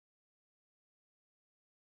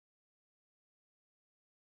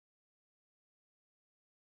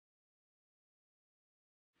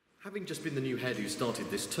Having just been the new head who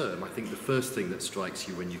started this term, I think the first thing that strikes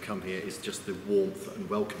you when you come here is just the warmth and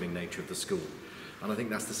welcoming nature of the school. And I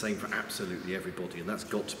think that's the same for absolutely everybody, and that's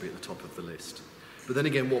got to be at the top of the list. But then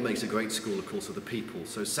again, what makes a great school, of course, are the people.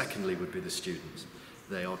 So secondly would be the students.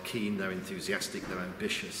 They are keen, they're enthusiastic, they're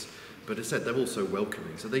ambitious. But as I said, they're also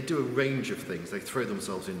welcoming. So they do a range of things. They throw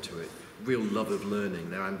themselves into it. Real love of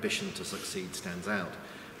learning, their ambition to succeed stands out.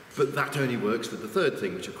 But that only works with the third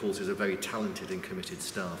thing, which of course is a very talented and committed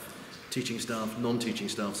staff. Teaching staff, non-teaching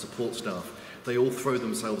staff, support staff, they all throw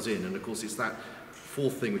themselves in, and of course it's that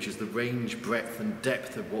fourth thing, which is the range, breadth and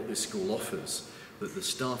depth of what this school offers, that the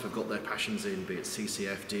staff have got their passions in, be it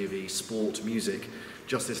CCF, DV, sport, music.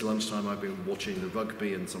 Just this lunchtime I've been watching the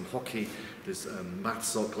rugby and some hockey, there's maths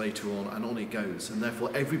soc later on it goes, and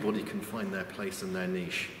therefore everybody can find their place and their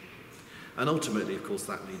niche. And ultimately, of course,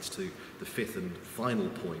 that leads to the fifth and final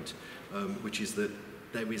point, which is that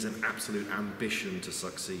there is an absolute ambition to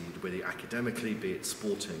succeed, whether academically, be it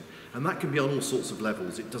sporting. And that can be on all sorts of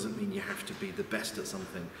levels. It doesn't mean you have to be the best at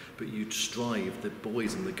something, but you strive, the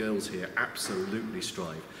boys and the girls here absolutely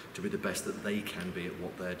strive to be the best that they can be at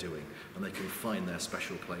what they're doing, and they can find their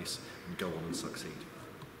special place and go on and succeed.